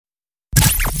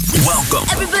Welcome.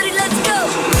 Everybody, let's go.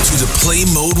 To the Play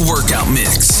Mode Workout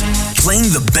Mix. Playing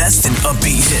the best in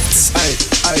upbeat hits.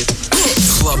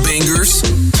 Club bangers.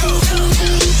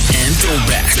 And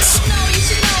throwbacks.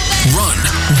 Run,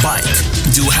 bike,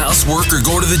 do housework, or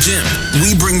go to the gym.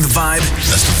 We bring the vibe.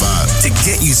 That's the vibe. To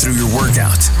get you through your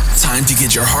workout. Time to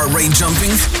get your heart rate jumping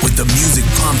with the music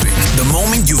pumping. The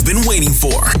moment you've been waiting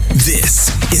for. This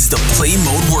is the Play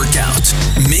Mode Workout.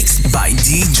 Mixed by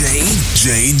DJ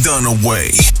Jay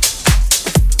Dunaway.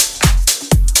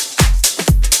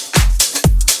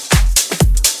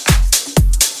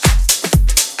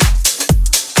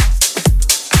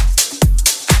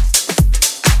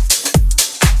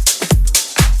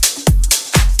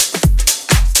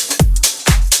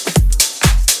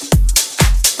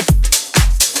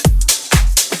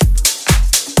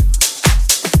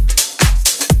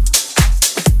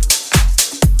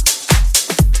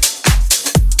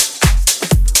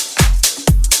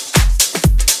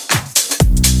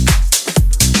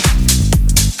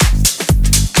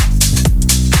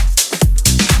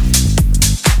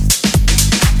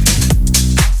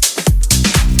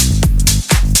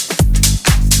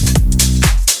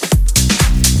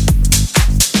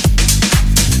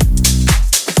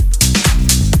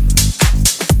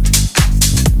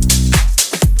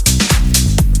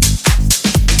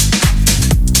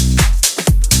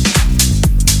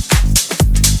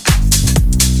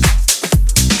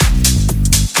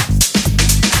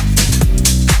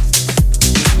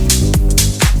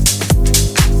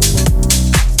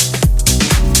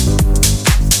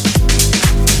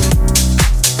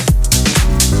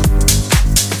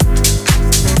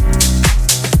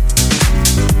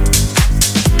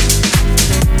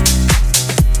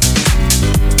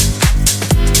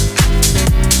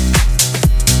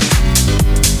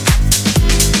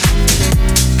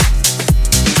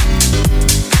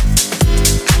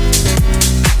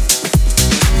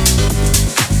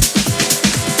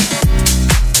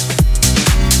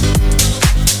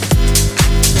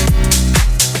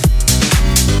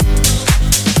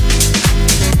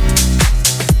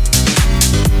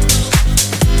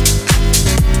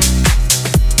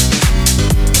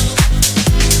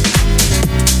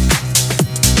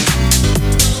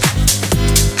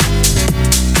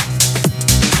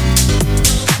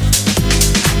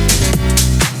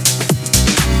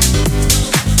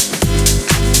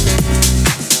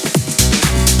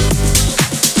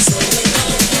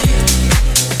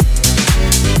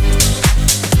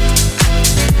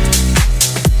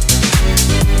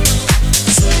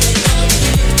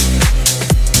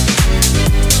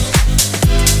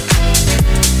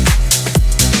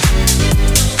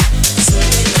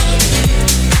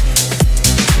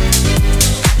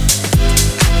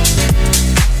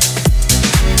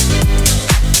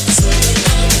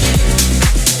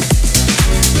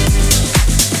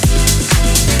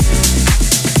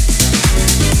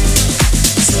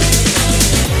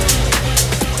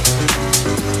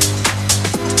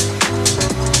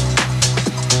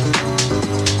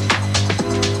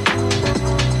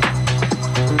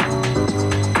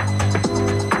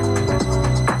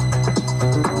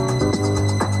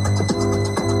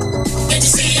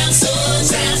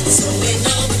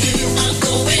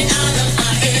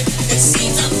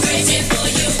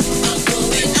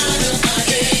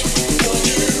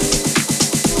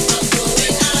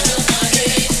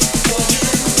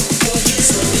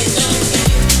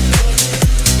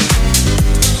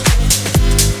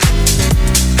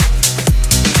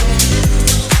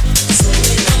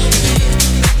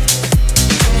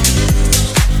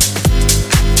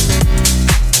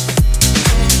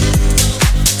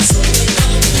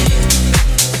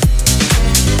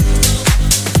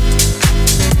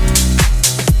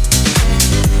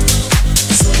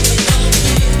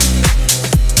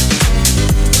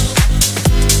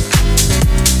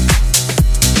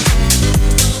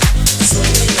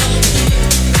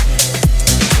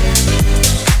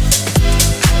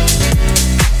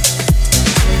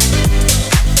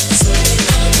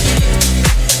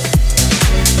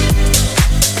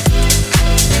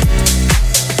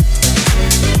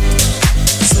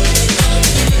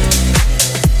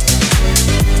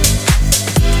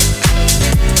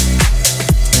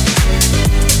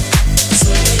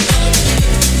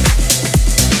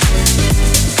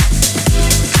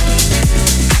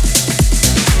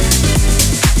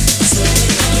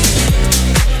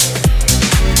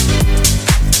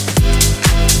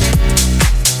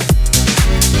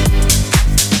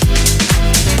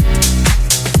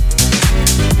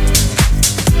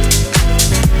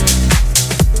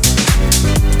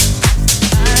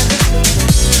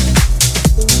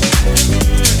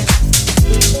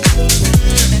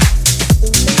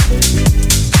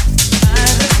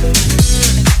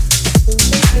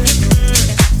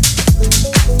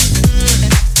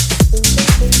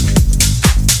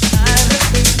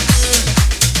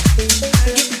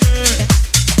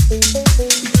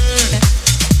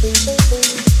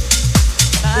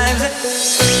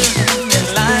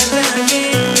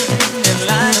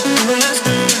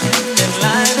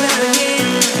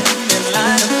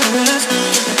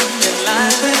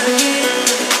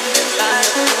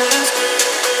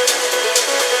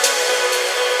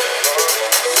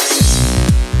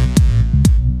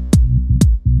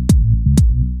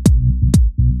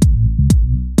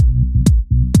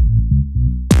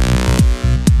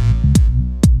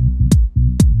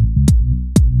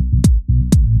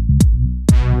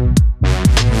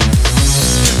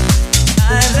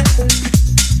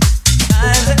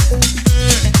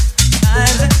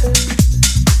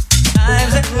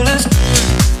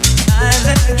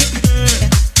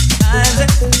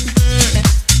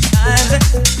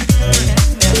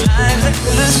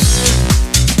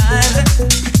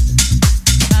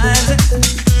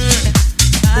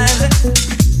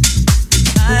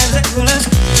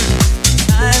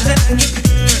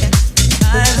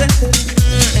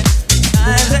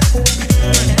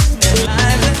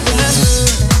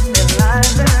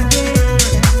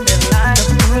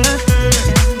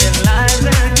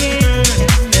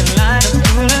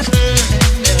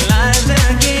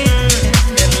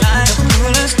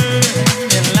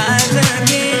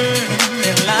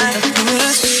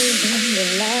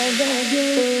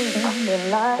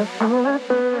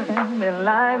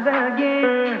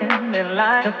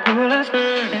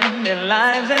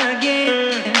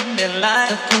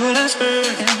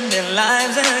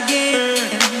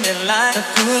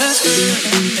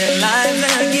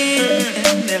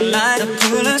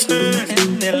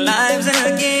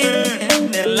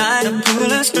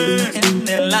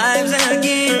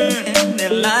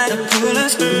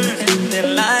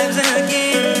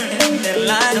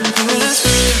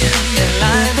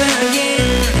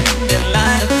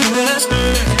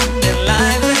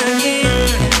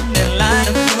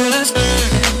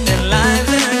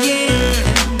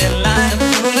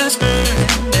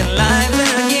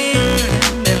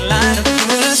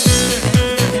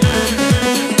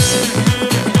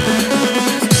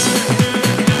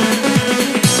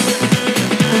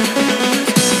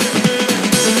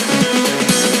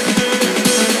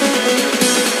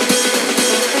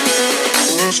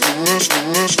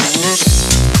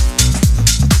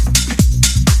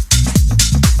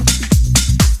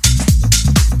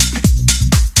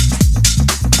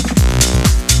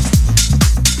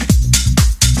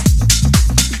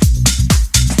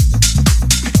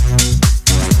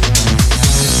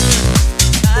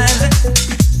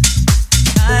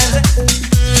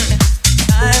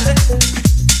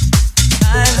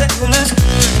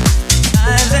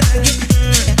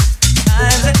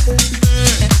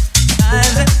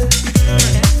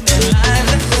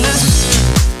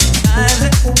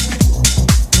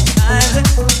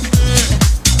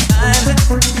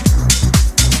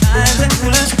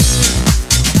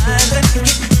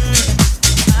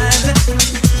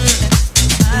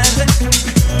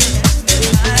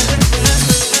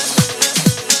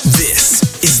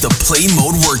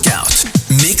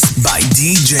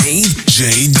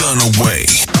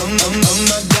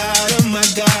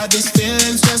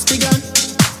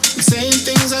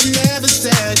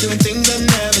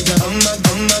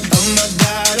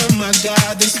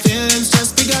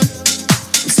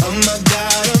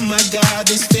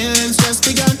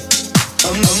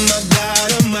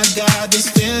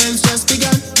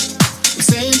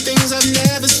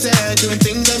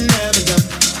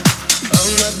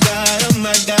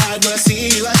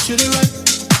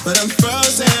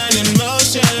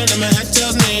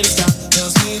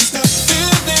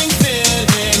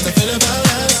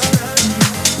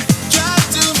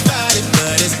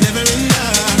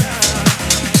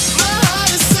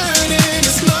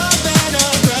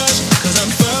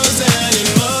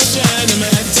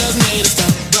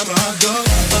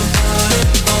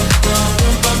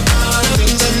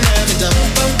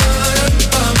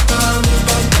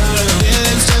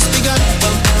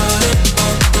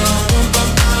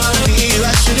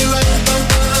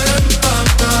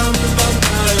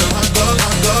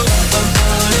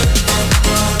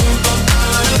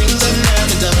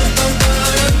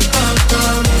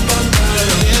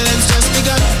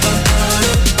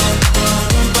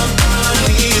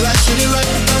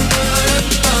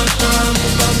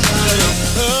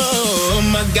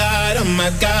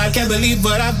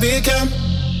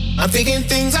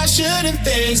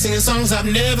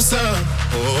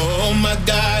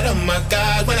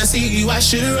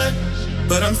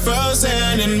 But I'm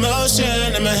frozen in motion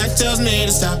and my head tells me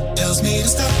to stop.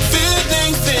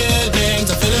 Feelings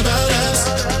I feel about us.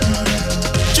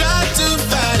 Try to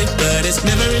fight it, but it's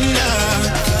never enough.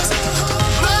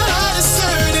 My heart is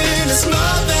hurting, it's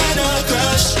more than a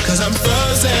crush. 'Cause I'm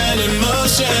frozen in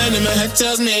motion. motion and my head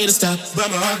tells me to stop, but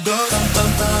my heart goes bum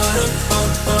bum bum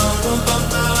bum bum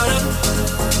bum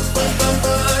bum bum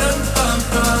bum bum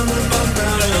bum bum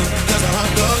bum, 'cause my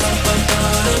heart goes bum bum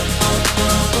bum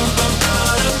bum bum bum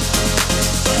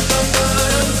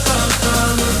bum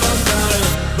bum bum,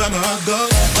 but my heart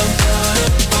goes bum bum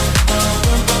bum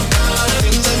bum bum bum,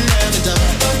 things I never done,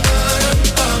 bum bum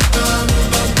bum bum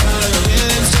bum bum,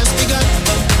 feelings just begun,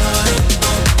 bum bum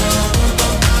bum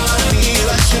bum bum, feel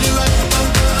I should it right, bum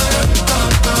bum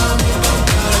bum bum bum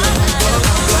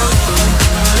bum,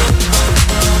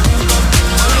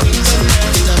 things I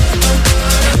never done, bum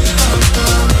bum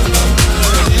bum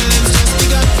bum, feelings just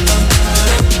begun, bum bum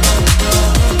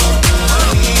bum bum,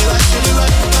 feel I should it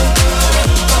right, bum bum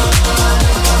bum bum.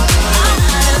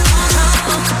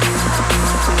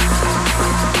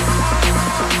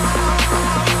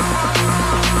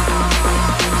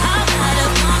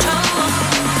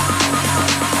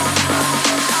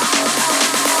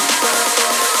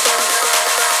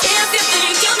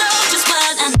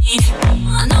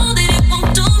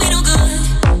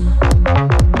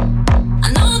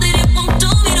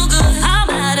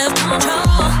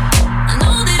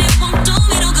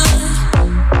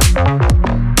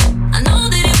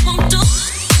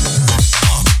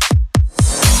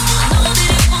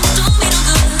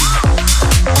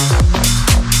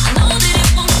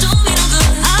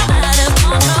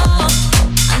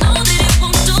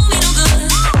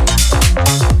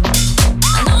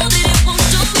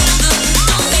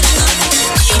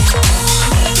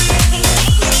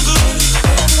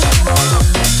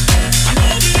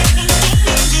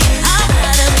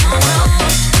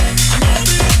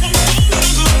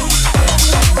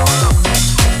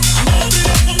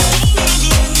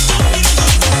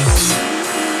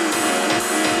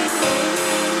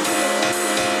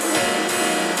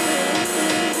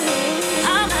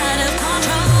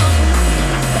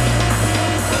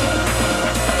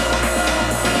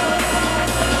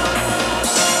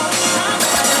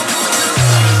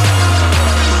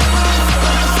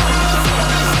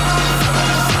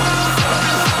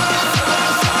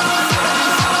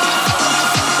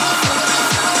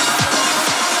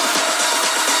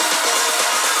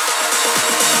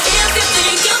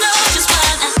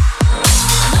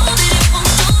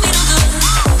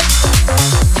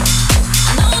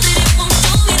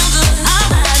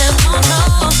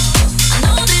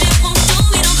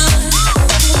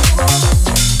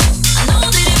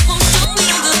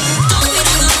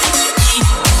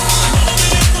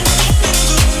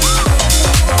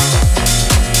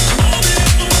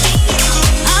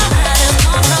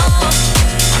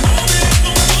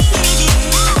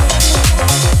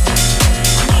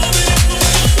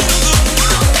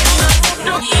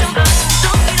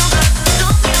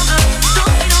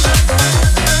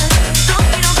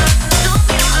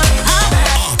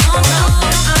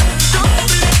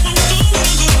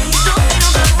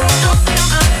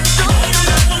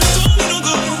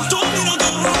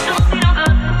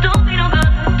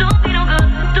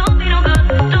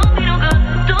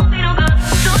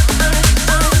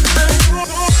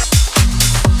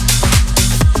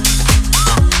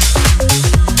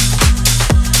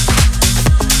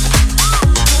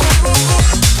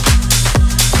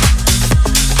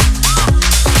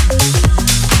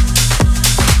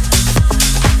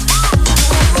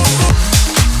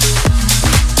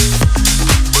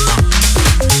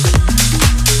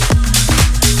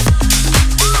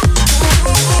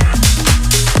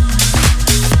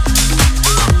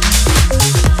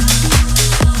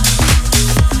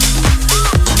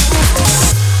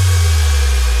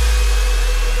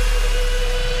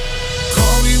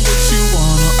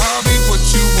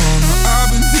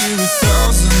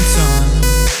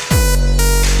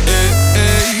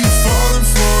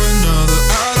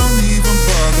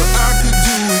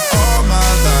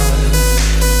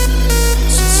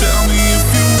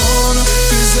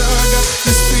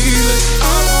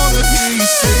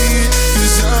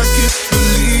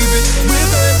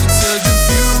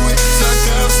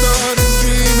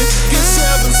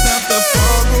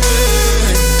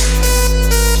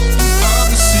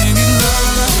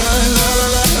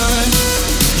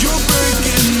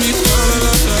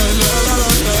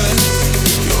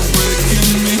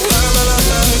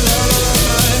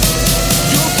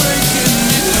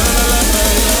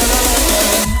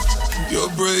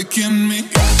 breaking me.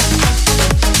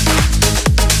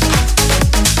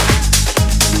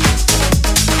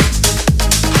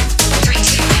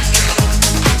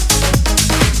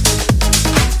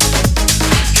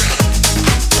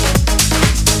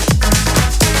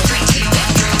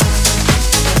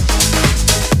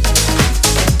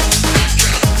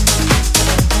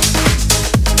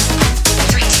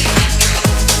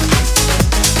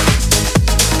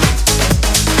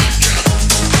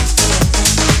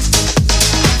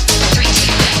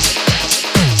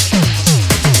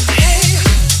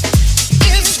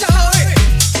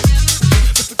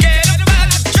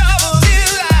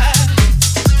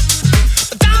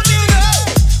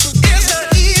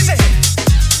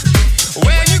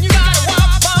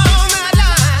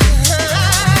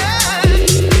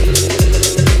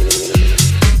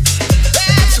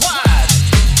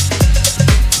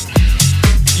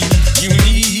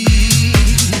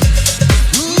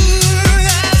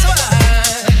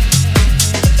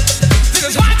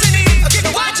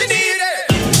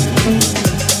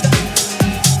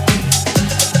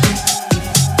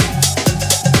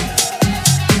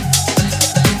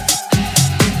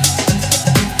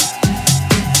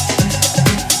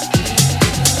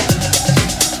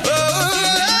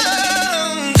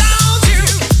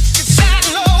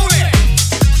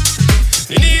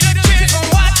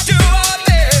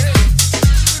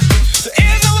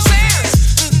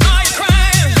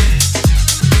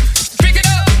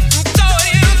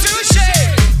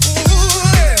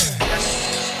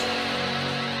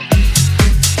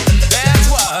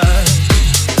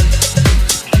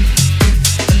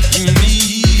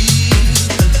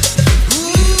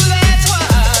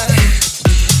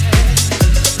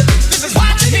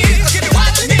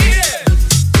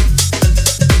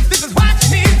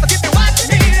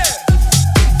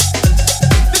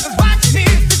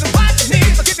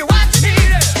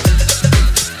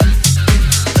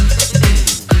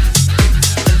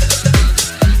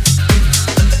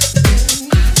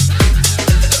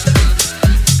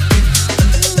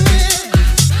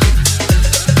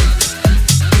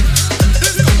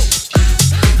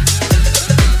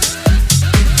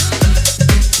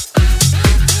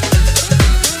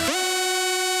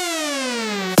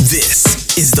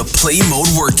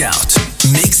 Workout,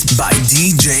 mixed by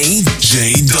DJ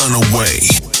Jay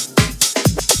Dunaway.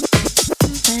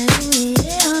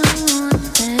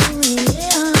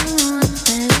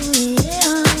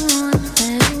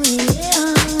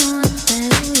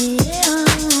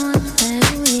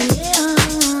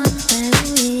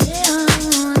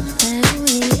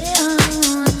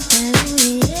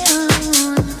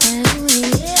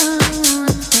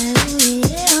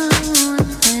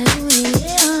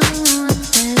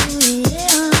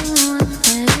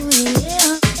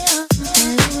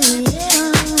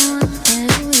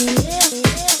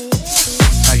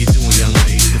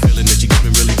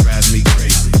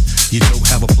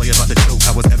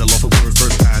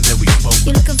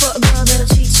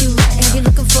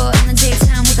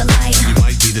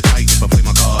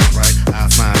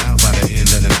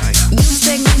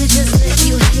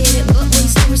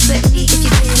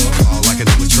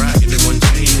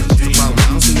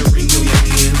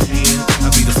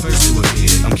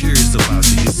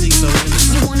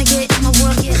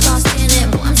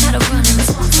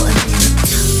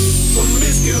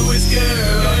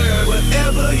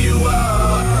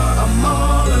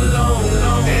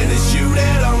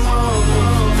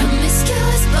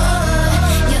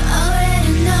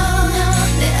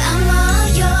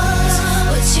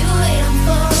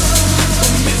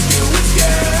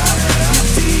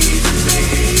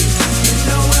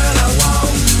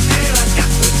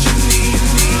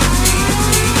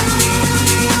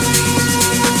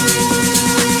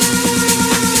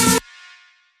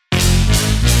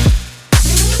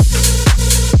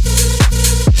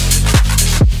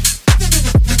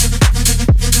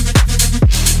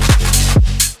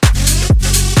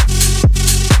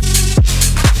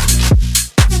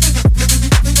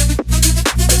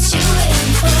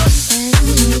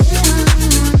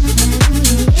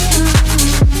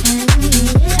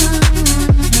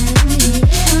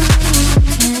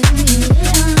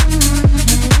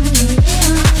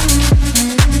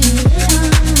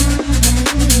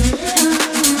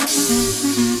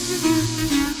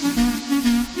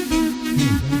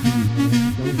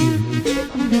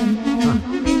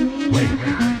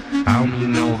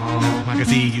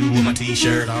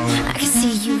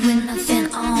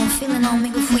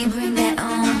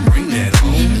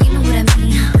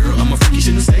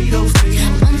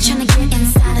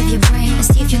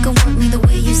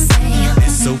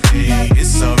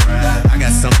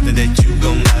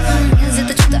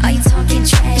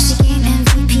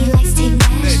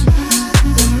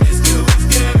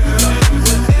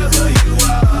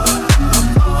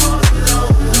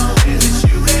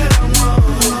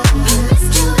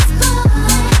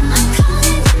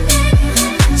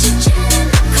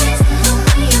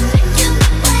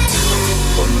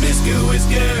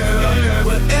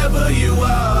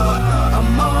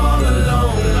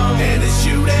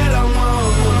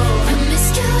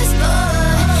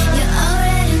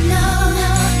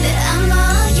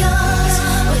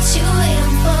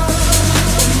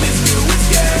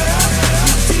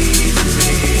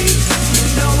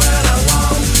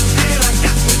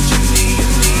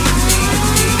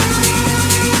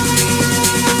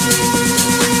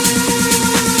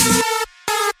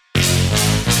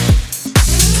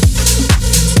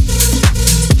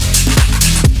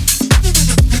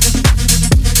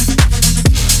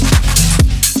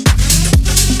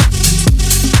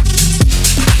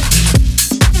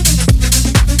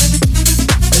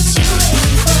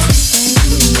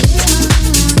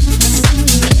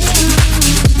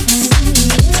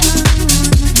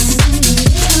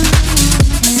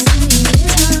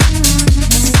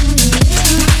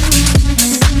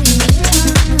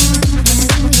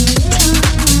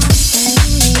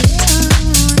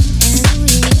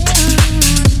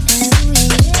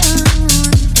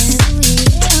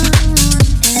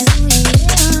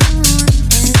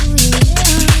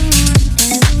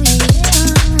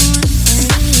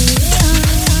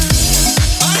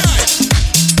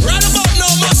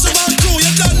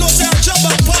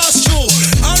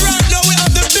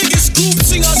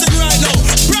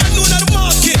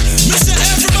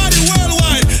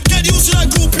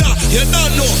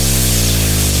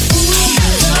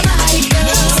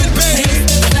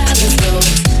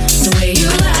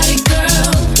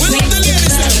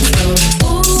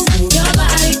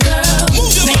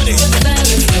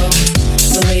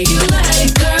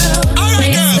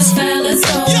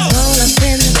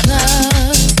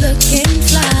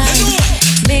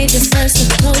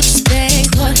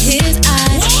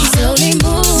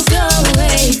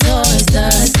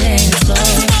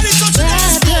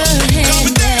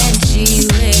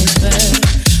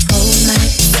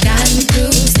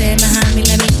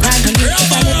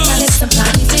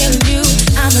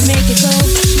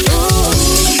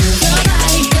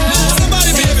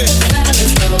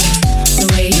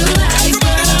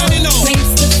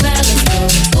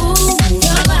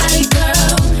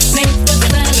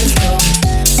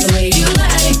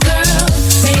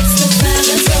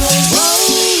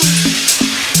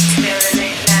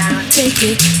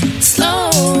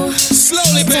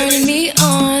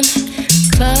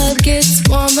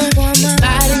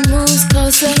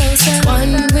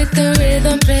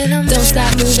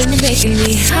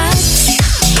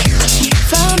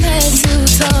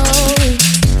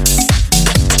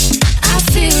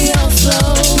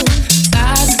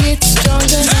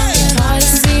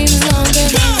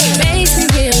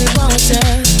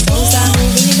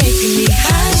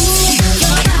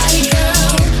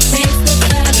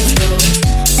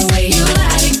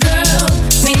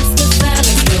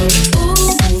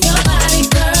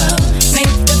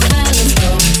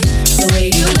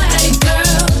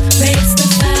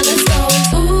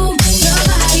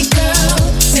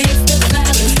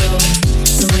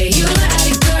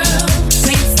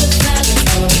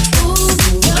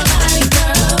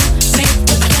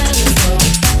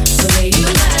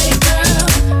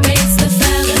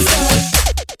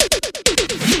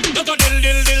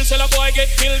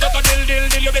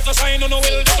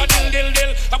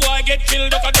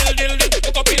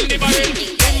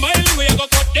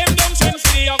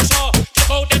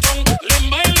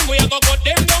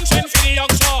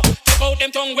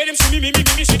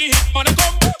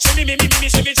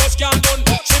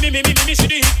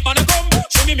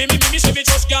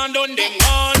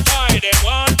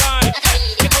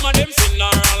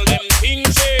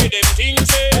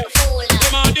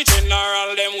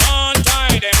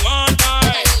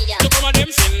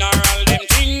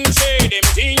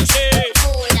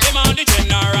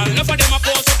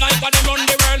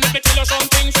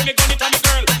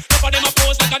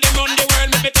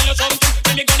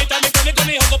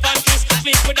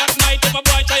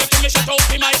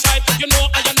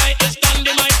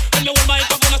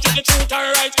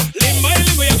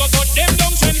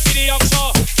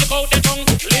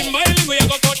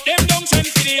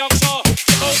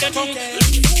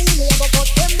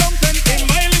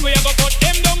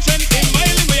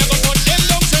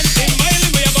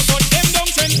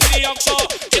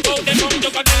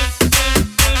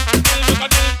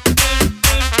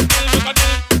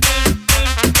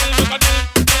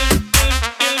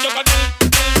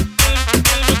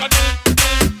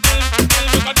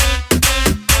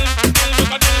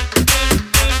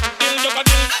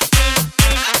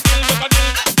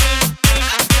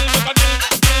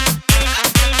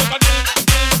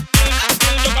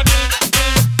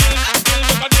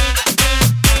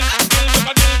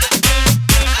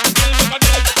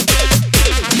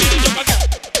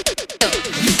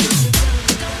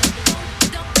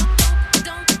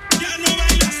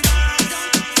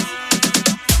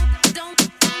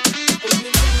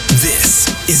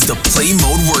 Is the Play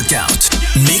Mode Workout,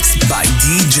 mixed by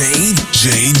DJ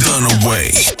Jay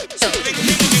Dunaway.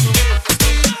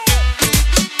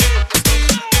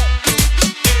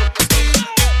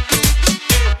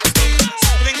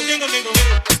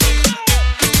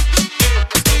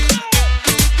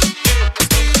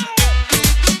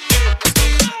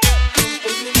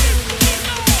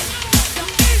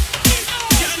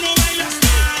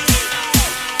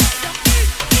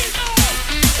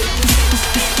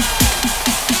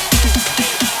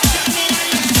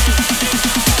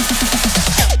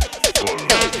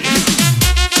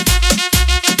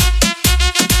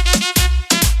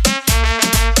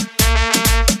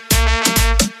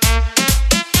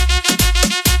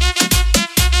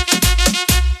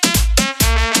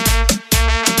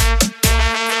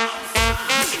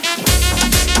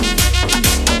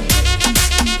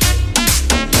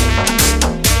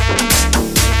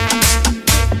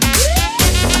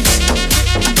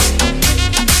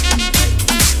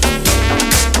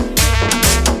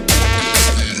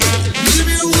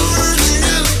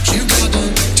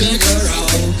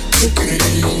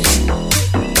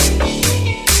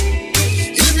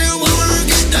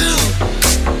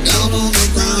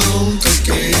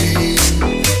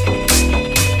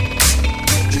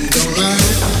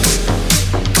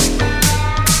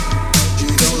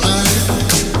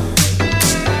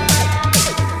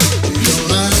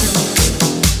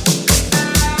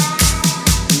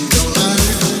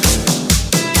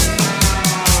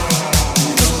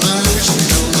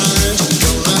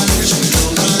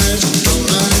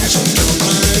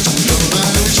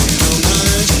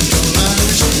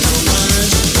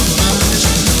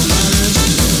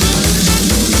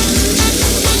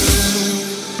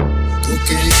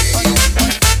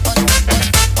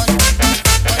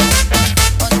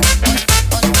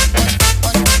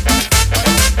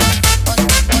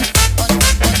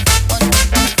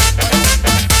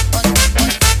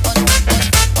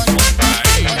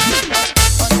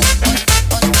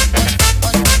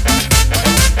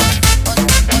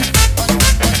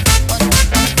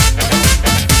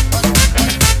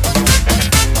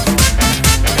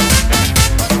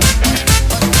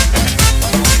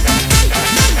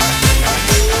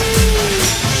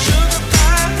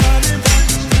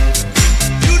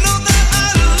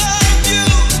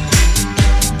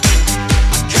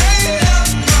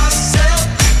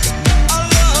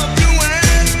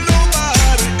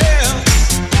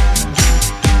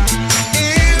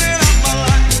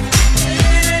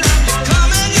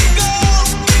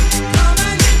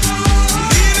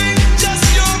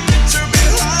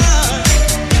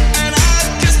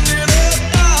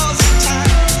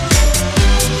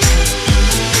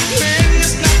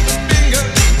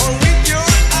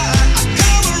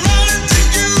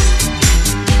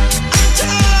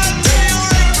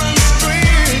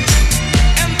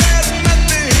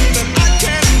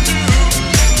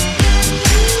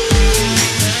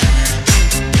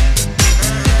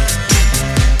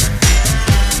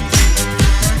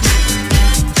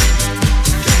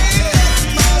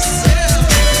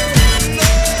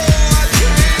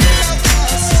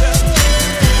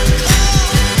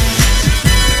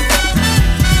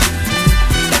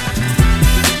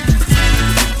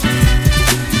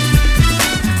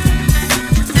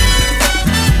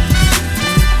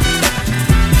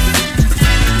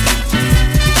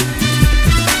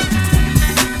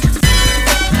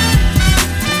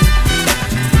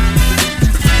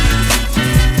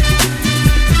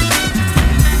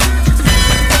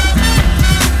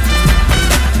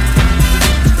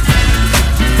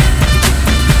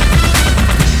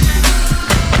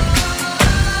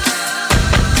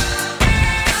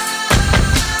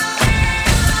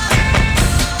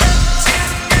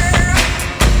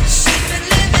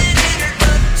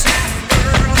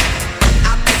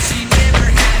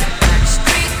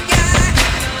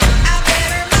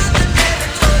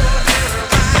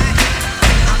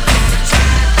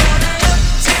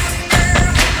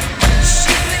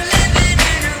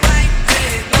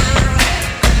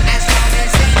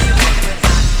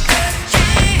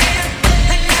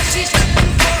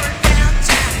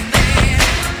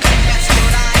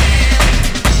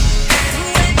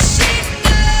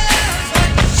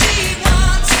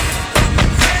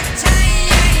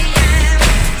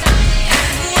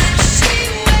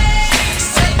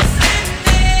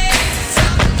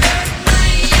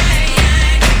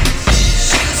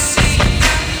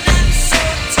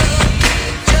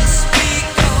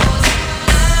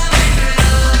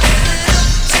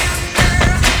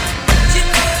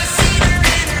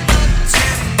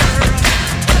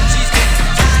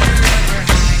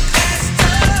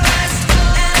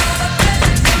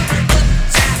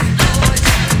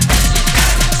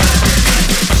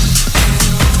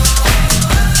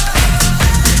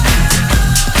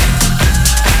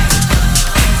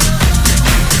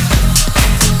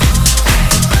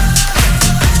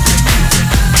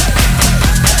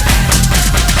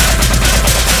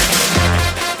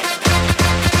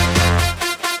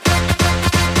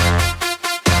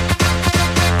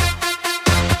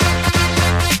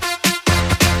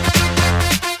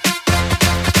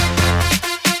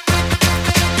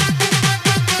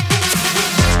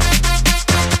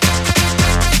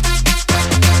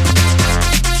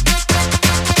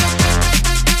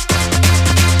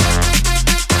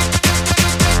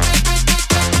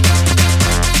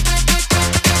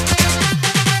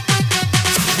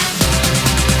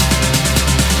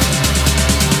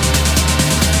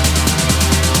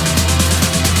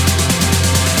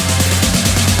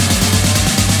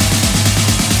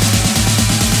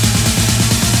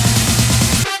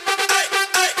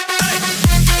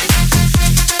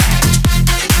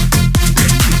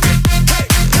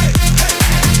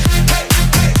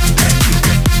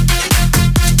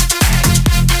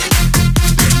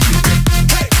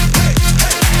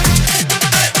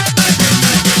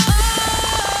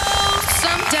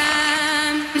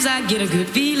 good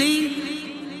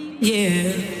feeling,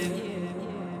 yeah.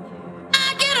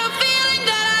 I get a feeling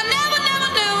that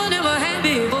I never had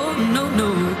before. No,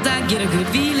 I get a good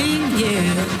feeling,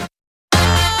 yeah.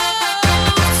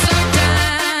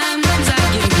 Sometimes I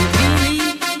get a good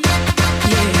feeling,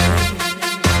 yeah.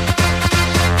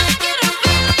 I get a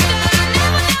feeling that I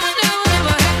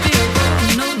never had before.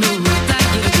 No, I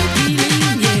get a good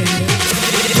feeling, yeah.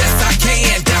 Yes, I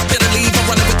can. Doubt better leave. I'm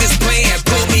running with this plan.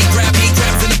 Pull me, grab me,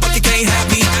 grabs in the bucket, can't have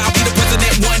me. I'll be the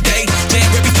president one day.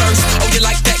 January 1st. Oh, you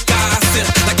like that gossip?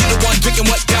 Like you the one drinking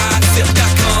what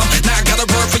gossip.com. Now I got a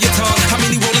word for your tongue. How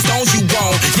many Rolling Stones you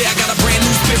want? Yeah, I got a brand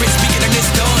new spirit speaking and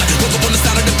it's done. Woke up on the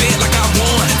side of the bed like I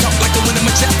won. Talk like the wind in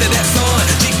my chest of that sun.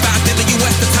 G5 to the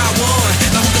US to Taiwan.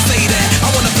 Now who can say that? I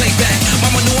wanna play back.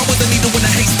 Mama knew I wasn't even in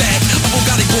a haystack. Oh,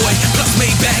 got it, boy. Plus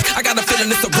made back. I got a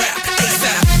feeling it's a rap.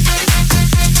 ASAP.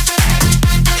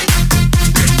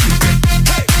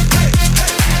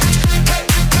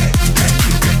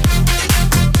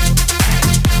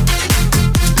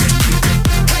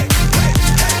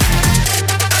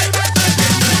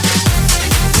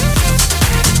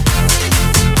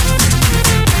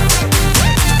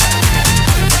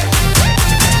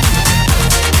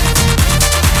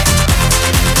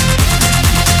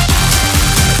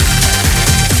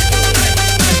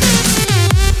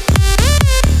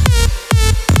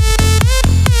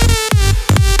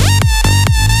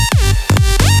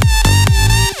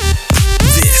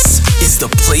 This is the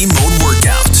Play Mode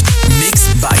Workout, mixed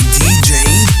by DJ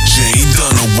Jay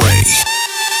Dunaway.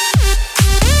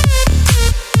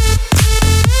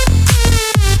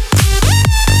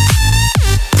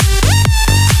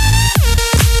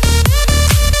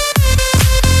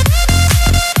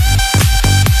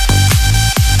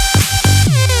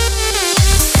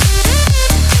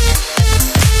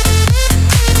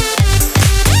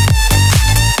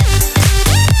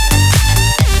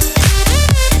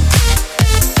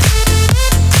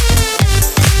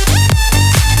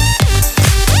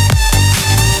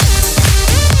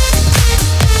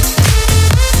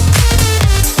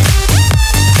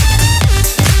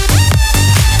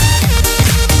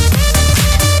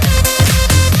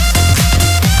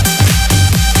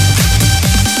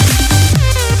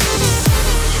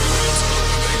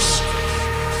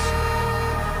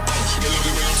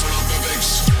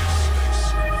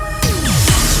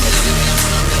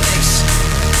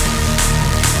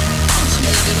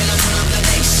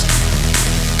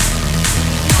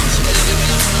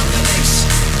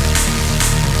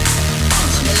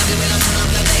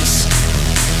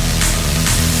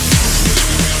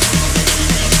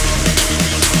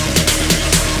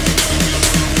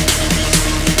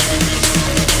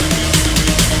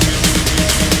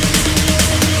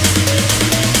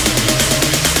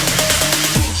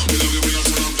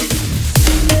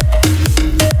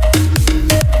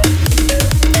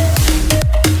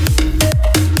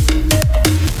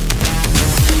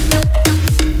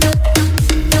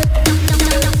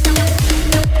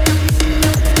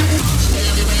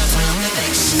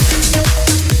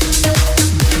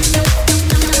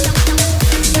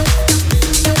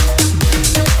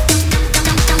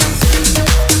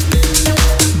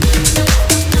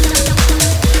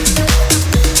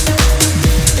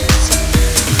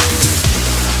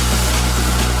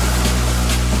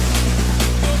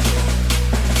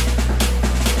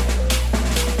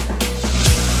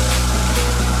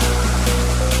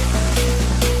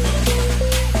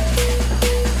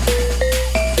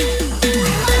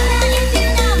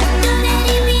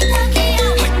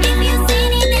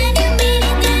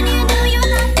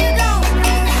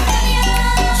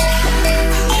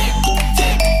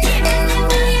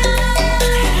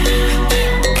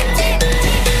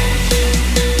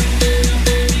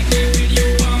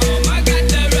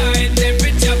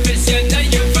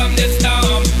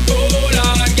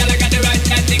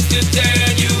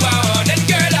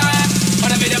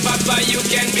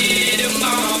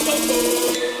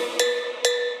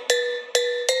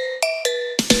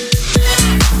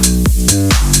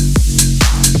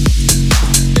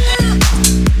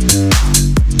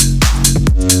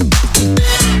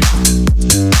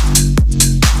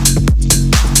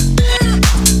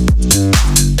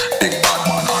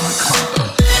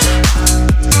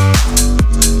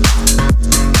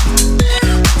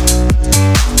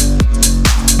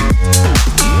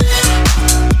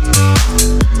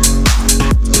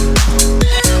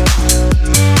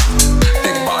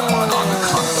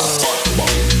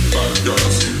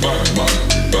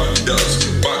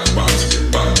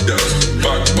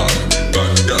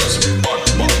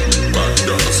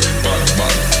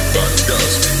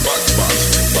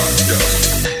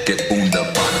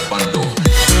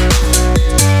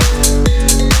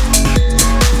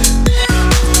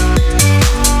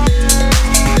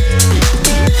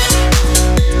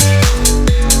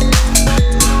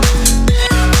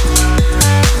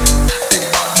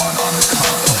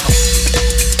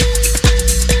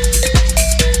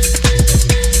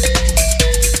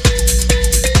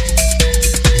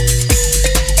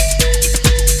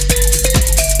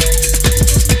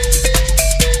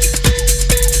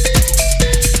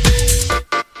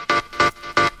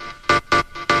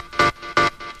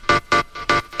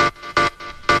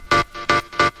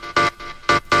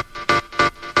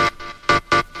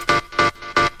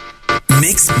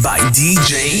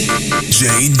 DJ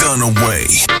Jay Dunaway.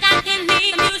 I got in me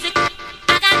the music.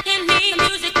 I got in me the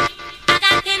music. I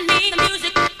got in me the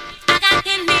music. I got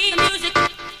in me the music.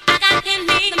 I got in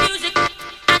me the music.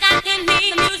 I got in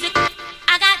me the music.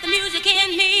 I got the music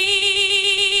in me.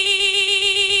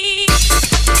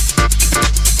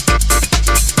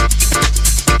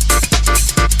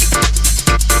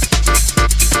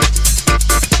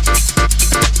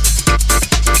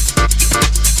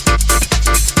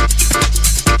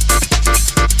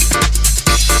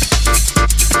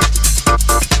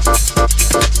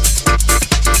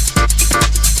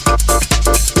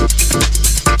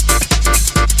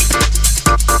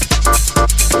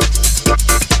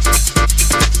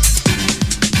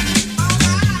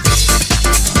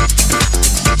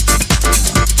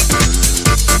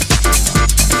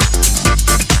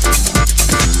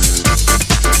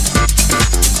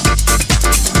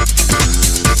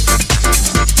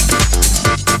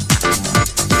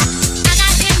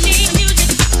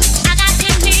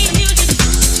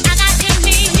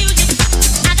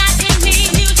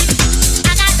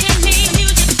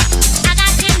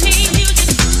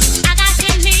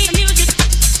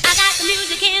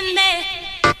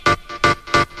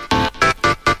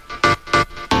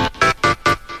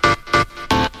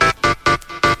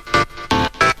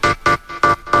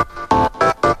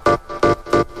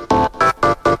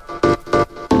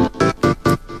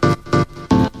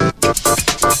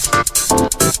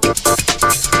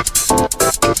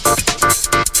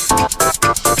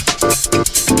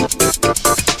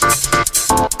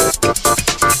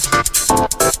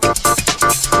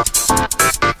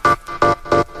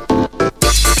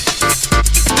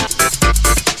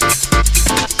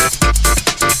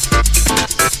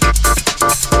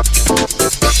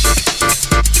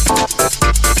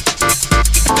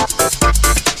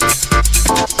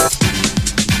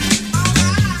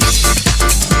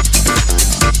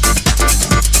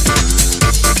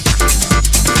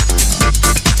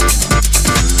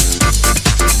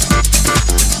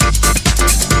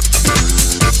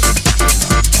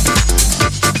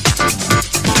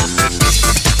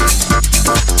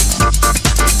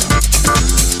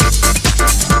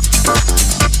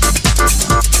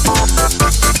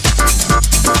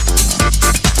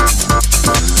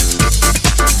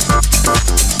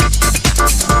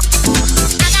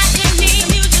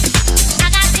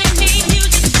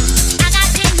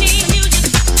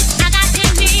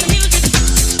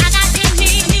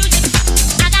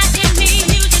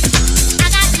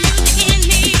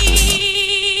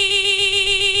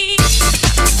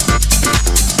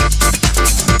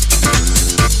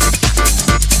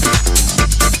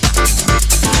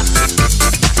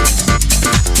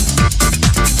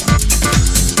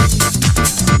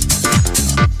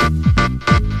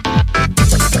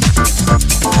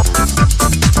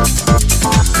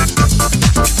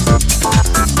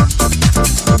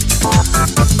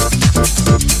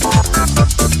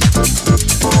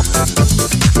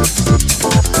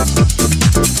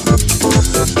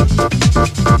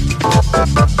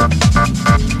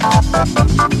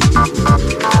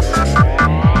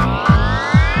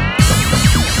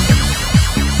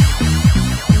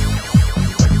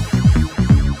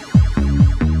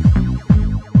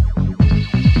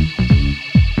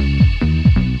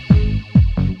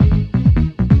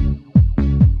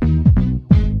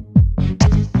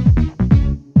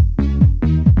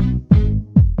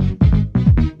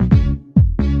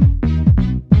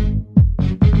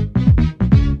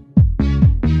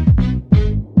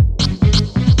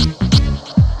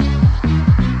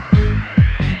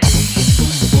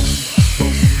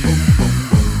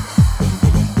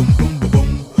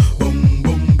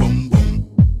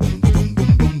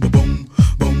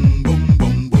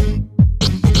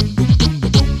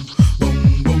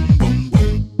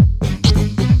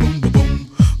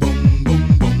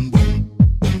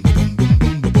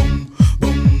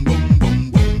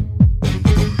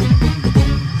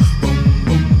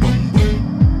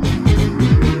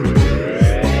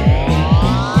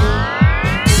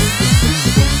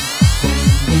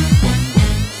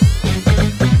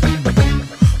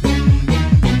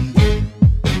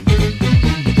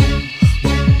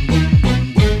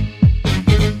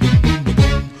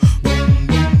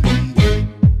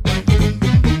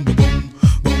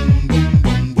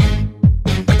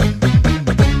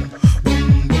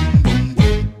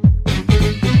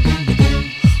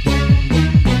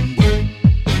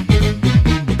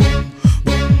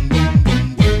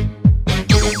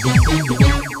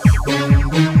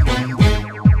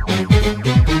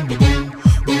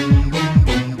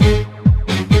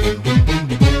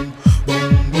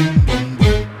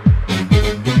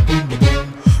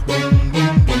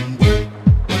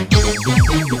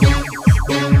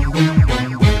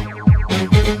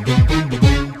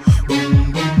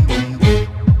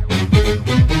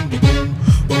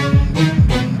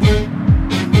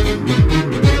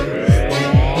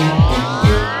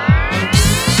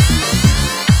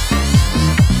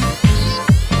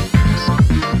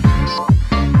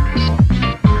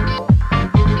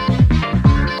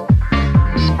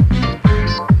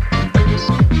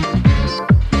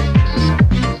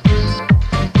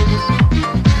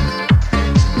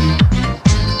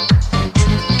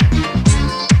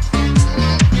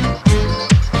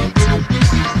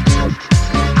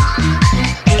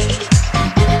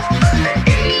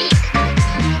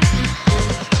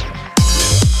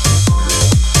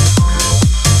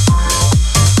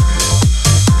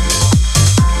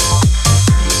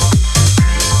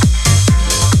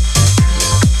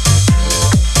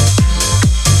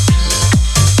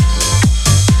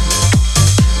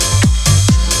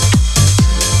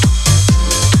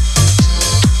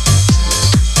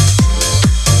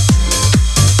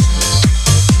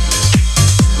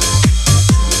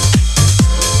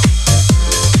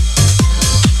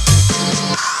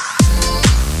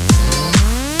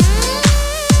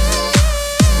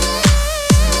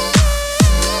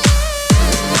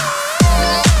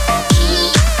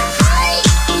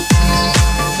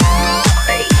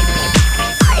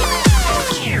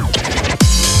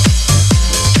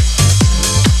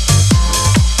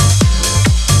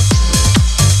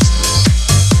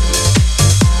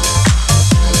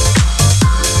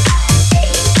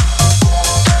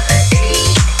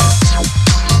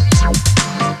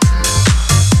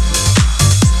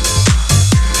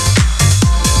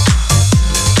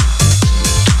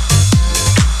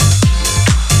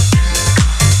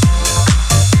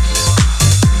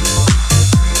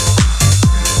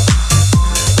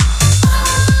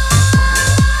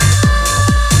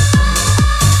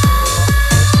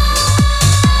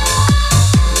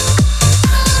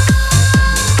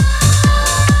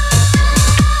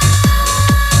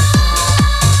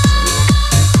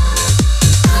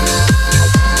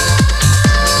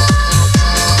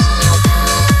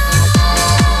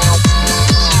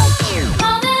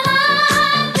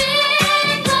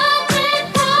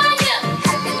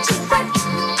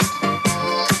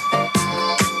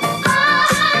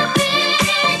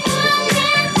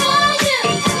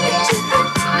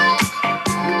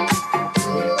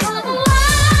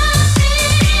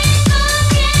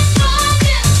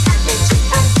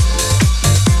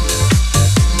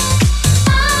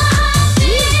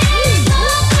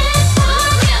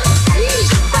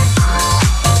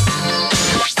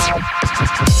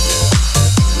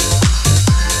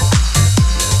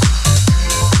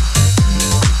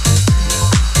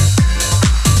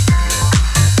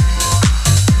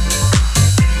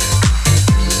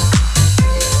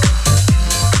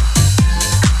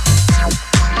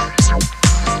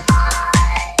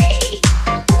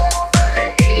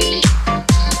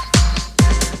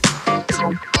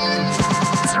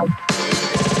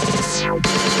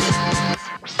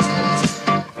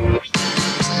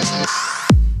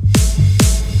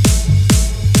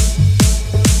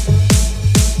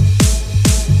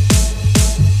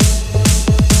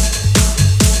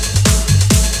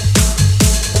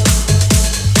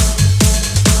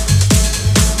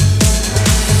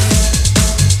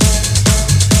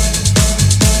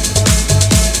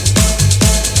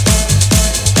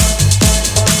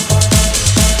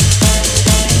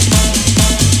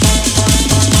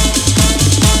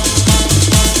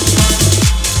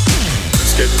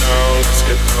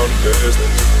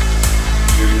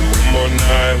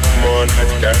 on, I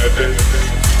got this.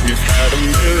 We've had a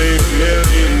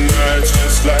million nights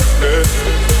just like this.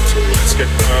 So let's get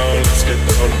down to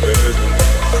business.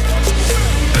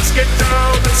 Let's get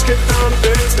down to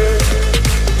business.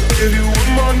 Give you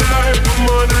one more night,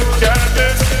 got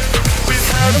this. We've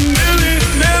had a million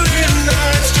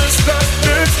nights just like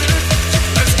this.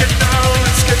 Let's get down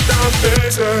to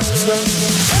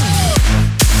business.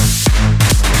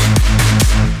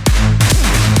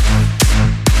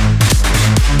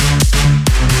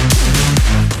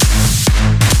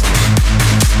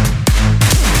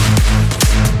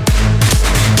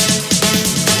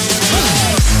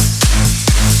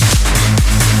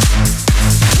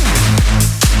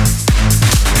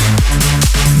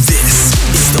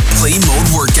 Play Mode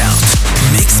Workout,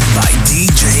 mixed by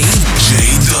DJ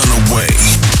Jay Dunaway.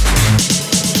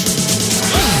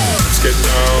 Let's get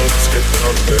down to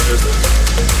business.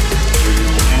 Give you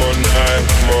one more night,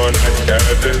 got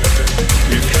this.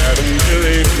 We've had a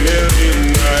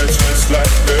million nights just like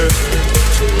this.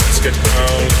 So let's get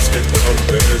down to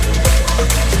business.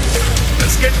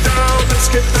 Let's get down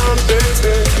to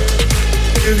business.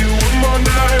 Give you one more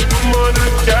night,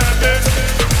 got this.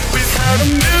 We've had a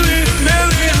million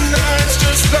nights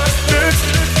just like this.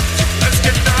 Let's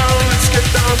get down to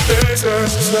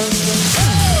business.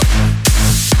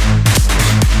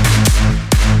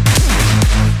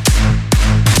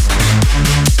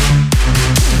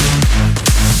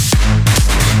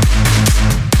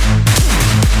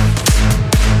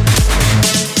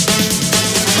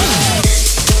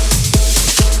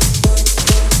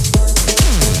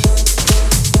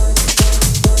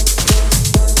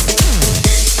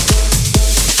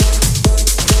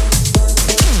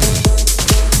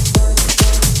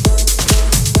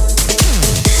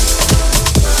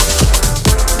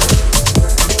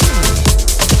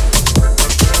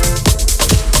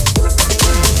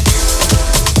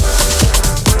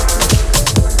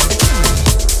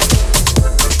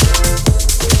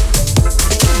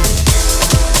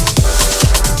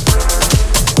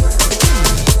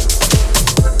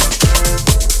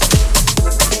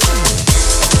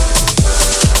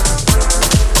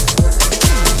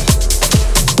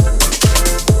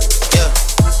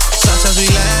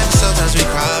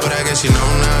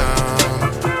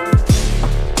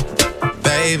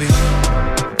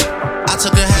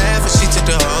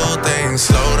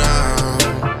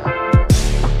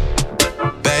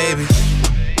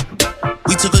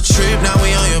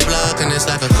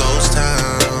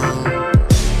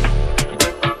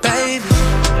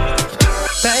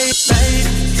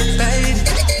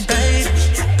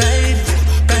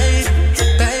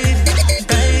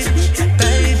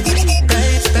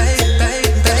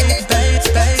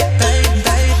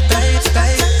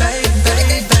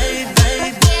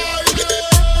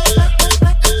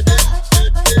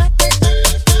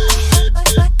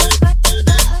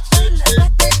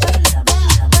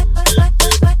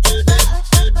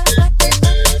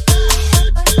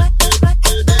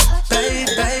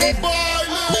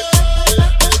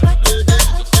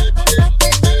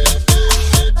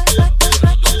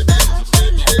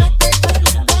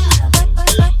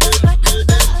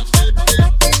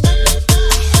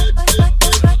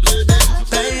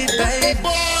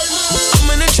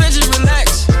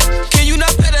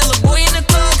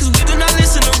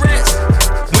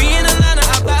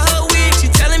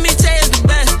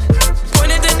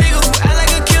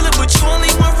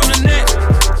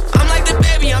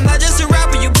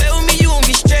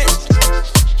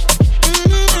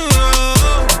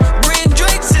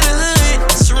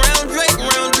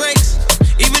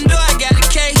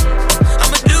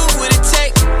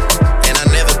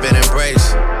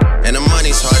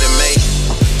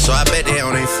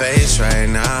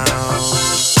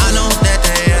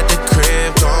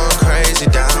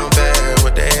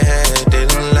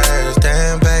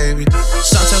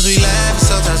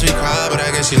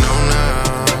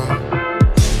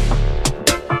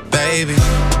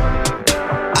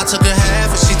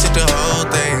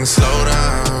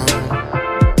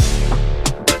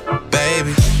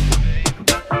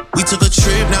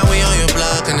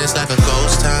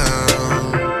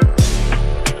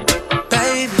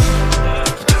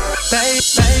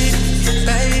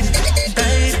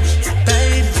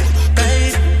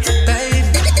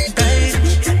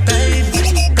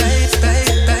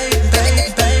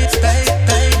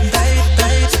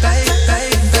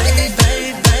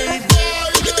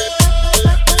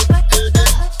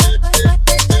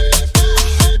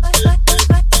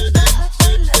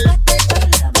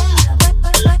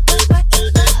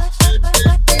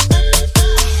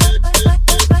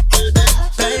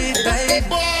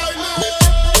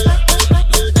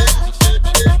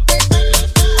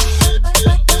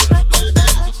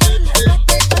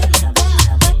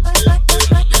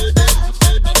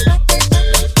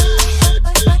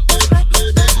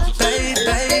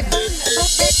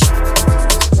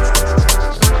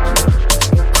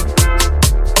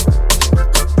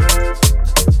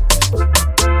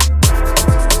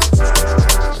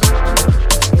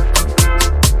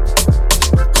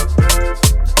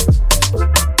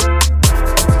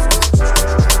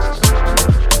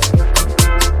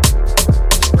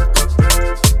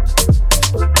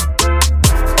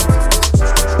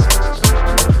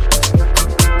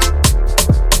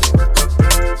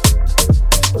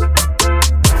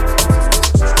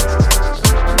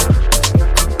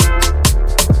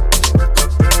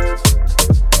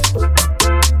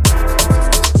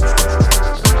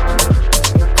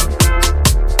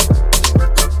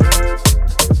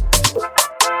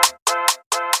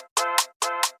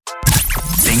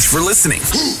 for listening.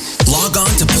 Log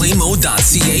on to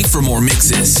playmode.ca for more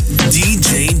mixes.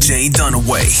 DJ J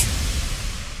Dunaway.